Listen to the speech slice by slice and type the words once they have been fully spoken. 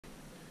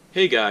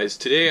Hey guys,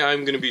 today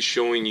I'm going to be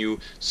showing you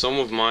some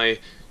of my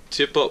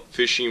tip-up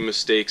fishing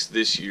mistakes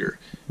this year.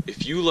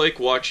 If you like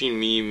watching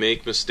me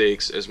make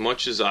mistakes as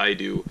much as I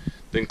do,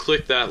 then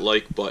click that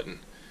like button.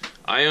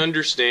 I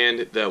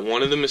understand that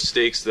one of the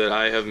mistakes that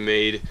I have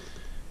made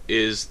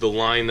is the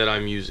line that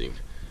I'm using.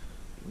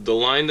 The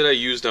line that I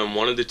used on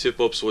one of the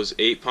tip-ups was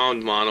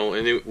 8-pound mono,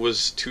 and it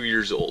was 2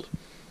 years old,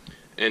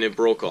 and it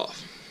broke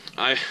off.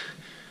 I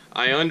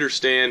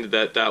understand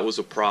that that was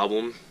a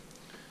problem.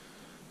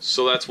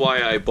 So that's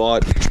why I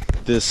bought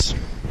this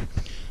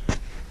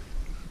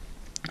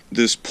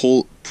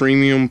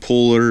premium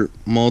Polar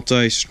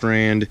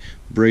multi-strand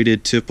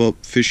braided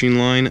tip-up fishing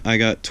line. I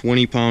got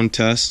 20-pound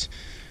test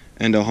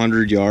and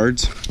 100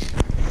 yards.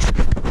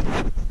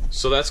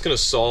 So that's gonna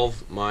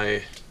solve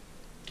my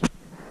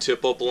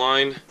tip-up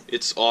line.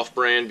 It's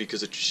off-brand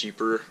because it's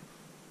cheaper,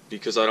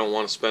 because I don't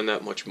want to spend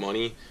that much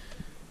money.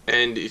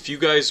 And if you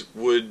guys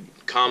would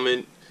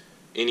comment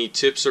any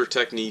tips or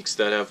techniques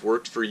that have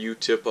worked for you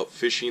tip-up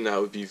fishing, that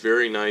would be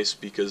very nice,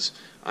 because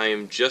I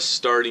am just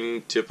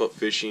starting tip-up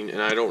fishing and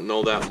I don't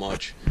know that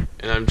much,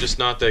 and I'm just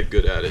not that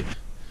good at it.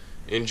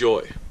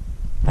 Enjoy.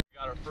 We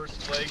got our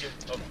first flag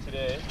of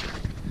today.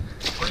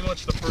 Pretty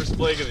much the first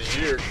flag of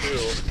the year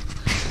too.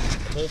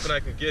 I'm hoping I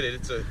can get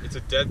it. It's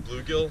a dead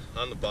bluegill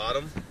on the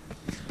bottom.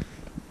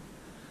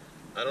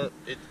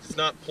 It's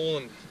not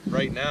pulling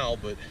right now,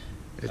 but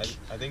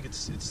I think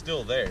it's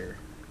still there.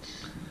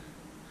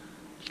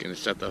 Gonna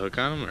set the hook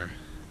on him, or?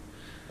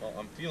 Well,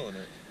 I'm feeling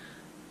it.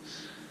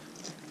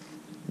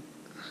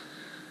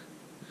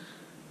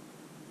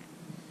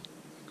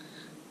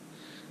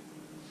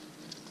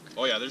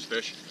 Oh yeah, there's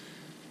fish.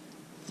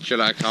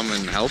 Should I come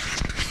and help?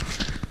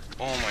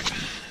 Oh my god.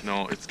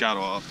 No, it's got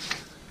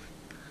off.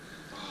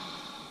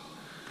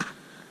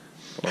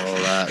 Oh,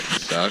 that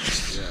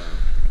sucks.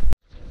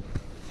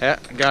 Yeah,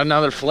 got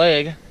another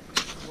flag.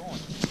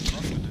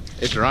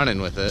 It's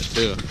running with it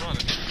too.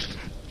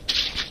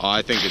 Oh,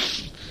 I think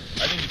it's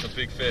a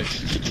big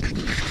fish.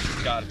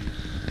 It's gotta be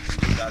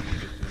a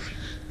big fish.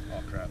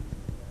 Oh crap.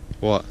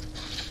 What?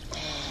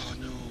 Oh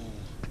no.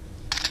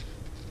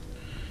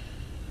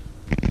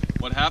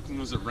 What happened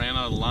was it ran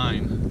out of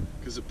line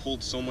because it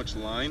pulled so much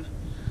line,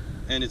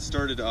 and it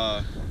started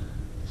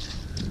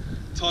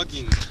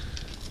tugging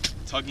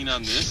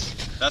on this.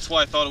 That's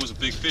why I thought it was a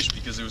big fish,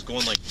 because it was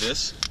going like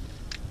this,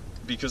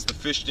 because the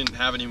fish didn't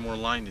have any more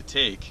line to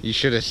take. You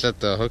should have set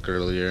the hook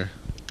earlier.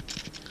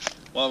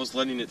 Well, I was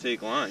letting it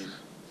take line.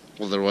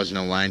 Well, there was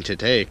no line to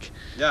take.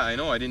 Yeah, I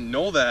know. I didn't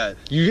know that.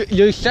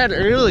 You said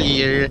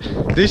earlier,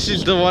 this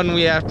is the one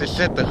we have to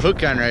set the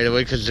hook on right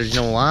away because there's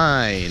no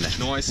line.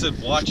 No, I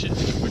said watch it,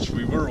 which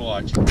we were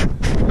watching.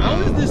 How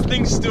is this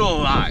thing still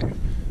alive?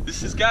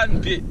 This has gotten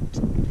bit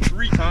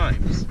 3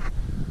 times,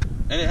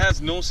 and it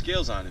has no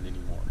scales on it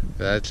anymore.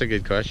 That's a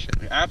good question.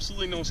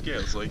 Absolutely no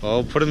scales. Like,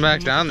 well, put him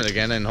back down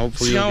again, and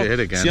hopefully you'll get hit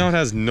again. See how it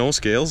has no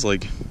scales?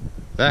 Like,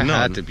 that none.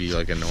 had to be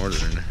like a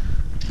northern.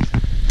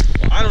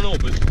 Well, I don't know,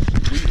 but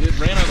it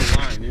ran out of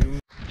line.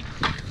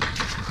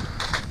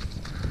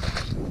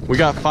 We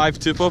got 5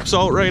 tip-ups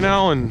out right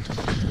now, and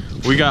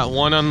we got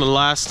one on the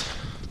last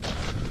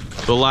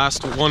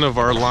one of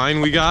our line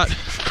we got.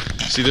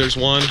 See, there's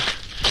 1,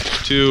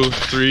 2,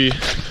 3,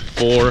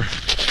 4,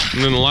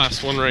 and then the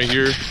last one right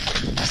here.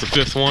 It's the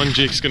 5th one.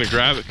 Jake's gonna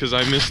grab it because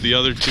I missed the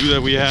other 2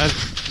 that we had.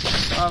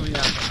 Probably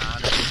not gonna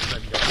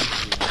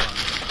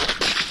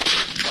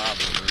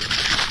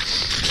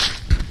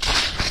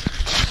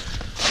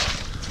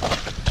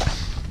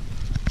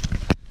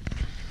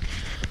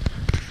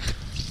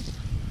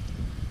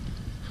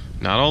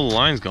Not all the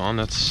line's gone.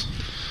 That's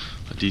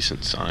a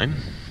decent sign.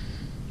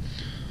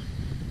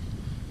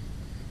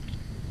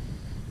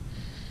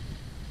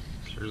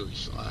 It's really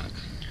slack.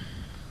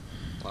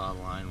 A lot of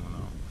line went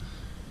out.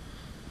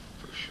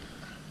 For sure.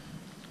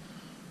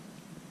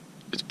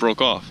 It's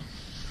broke off.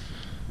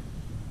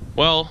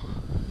 Well,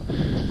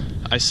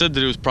 I said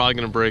that it was probably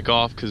going to break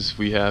off because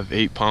we have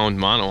 8-pound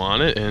mono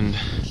on it, and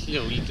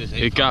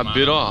it got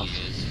bit off.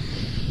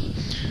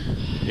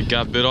 It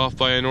got bit off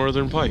by a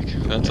northern pike.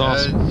 That's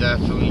awesome. It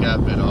definitely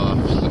got bit off.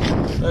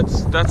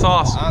 That's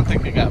awesome. I don't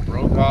think it got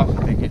broke off.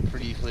 I think it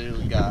pretty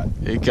clearly got.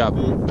 It got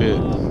bit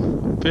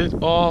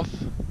off.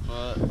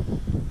 But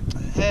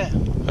yeah,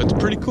 that's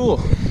pretty cool.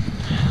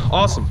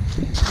 Awesome.